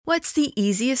What's the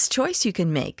easiest choice you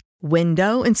can make?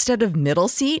 Window instead of middle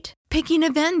seat? Picking a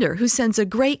vendor who sends a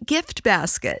great gift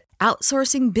basket?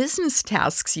 Outsourcing business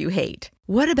tasks you hate?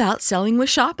 What about selling with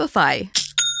Shopify?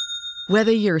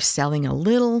 Whether you're selling a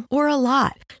little or a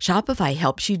lot, Shopify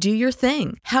helps you do your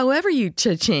thing, however you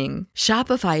cha-ching.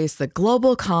 Shopify is the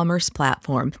global commerce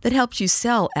platform that helps you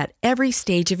sell at every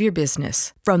stage of your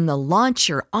business. From the launch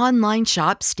your online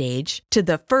shop stage to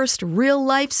the first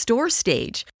real-life store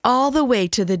stage, all the way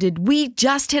to the did we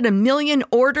just hit a million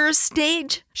orders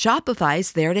stage.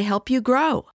 Shopify's there to help you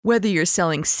grow. Whether you're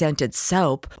selling scented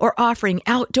soap or offering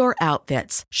outdoor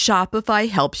outfits, Shopify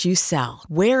helps you sell.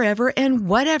 Wherever and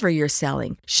whatever you're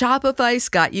selling, Shopify's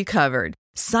got you covered.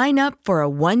 Sign up for a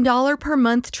 $1 per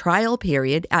month trial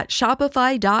period at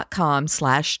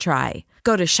shopify.com/try.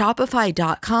 Go to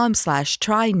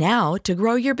shopify.com/try now to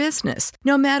grow your business,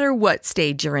 no matter what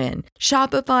stage you're in.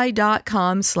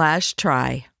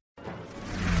 Shopify.com/try.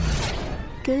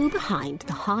 Go behind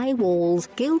the high walls,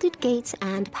 gilded gates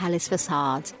and palace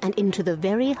facades and into the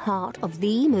very heart of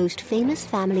the most famous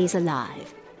families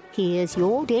alive. Here's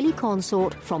your daily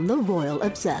consort from the Royal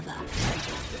Observer.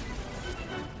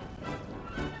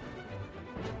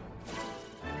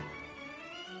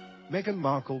 Meghan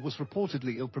Markle was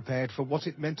reportedly ill-prepared for what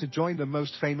it meant to join the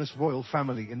most famous royal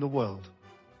family in the world.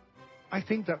 I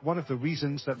think that one of the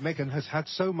reasons that Meghan has had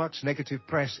so much negative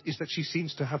press is that she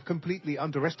seems to have completely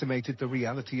underestimated the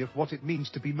reality of what it means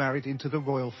to be married into the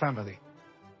royal family.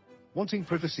 Wanting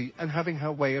privacy and having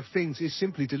her way of things is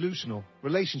simply delusional,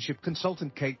 relationship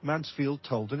consultant Kate Mansfield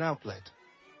told an outlet.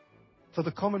 For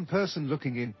the common person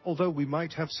looking in, although we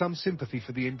might have some sympathy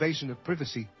for the invasion of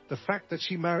privacy, the fact that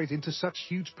she married into such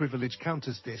huge privilege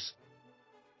counters this.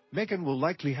 Meghan will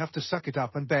likely have to suck it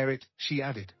up and bear it, she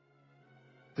added.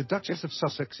 The Duchess of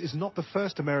Sussex is not the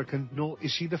first American, nor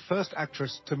is she the first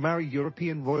actress to marry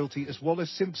European royalty, as Wallace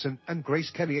Simpson and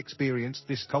Grace Kelly experienced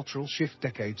this cultural shift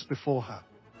decades before her.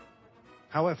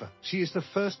 However, she is the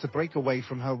first to break away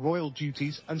from her royal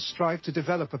duties and strive to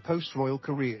develop a post-royal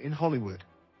career in Hollywood.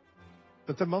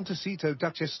 But the Montecito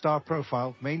Duchess star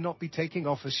profile may not be taking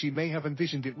off as she may have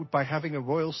envisioned it would by having a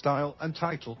royal style and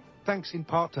title, thanks in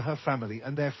part to her family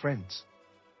and their friends.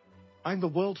 I'm the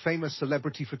world-famous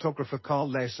celebrity photographer Carl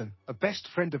Larson, a best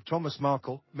friend of Thomas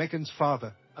Markle, Meghan's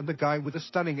father, and the guy with a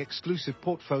stunning exclusive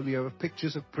portfolio of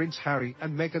pictures of Prince Harry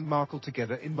and Meghan Markle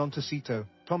together in Montecito,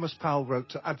 Thomas Powell wrote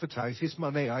to advertise his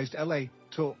monetized LA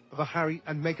tour of a Harry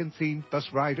and Meghan-themed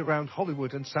bus ride around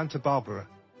Hollywood and Santa Barbara.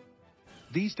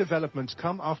 These developments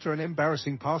come after an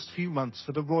embarrassing past few months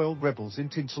for the royal rebels in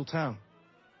Tinseltown.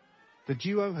 The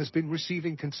duo has been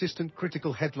receiving consistent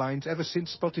critical headlines ever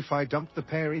since Spotify dumped the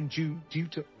pair in June due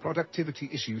to productivity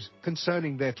issues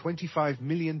concerning their $25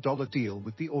 million deal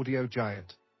with the audio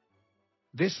giant.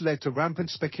 This led to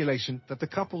rampant speculation that the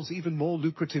couple's even more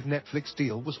lucrative Netflix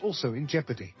deal was also in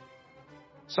jeopardy.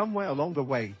 Somewhere along the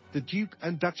way, the Duke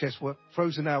and Duchess were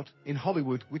frozen out in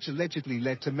Hollywood, which allegedly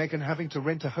led to Meghan having to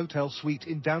rent a hotel suite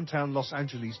in downtown Los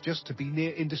Angeles just to be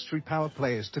near industry power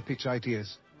players to pitch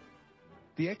ideas.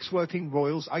 The ex-working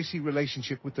royals' icy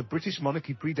relationship with the British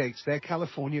monarchy predates their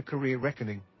California career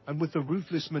reckoning, and with the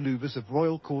ruthless maneuvers of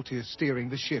royal courtiers steering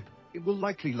the ship, it will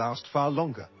likely last far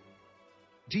longer.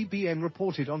 GBN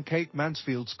reported on Kate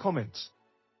Mansfield's comments.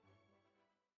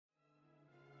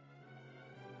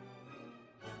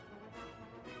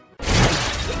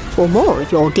 For more of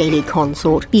your daily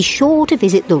consort, be sure to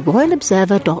visit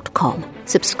theroyalobserver.com.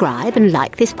 Subscribe and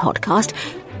like this podcast.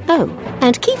 Oh,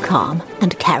 and keep calm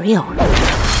and carry on.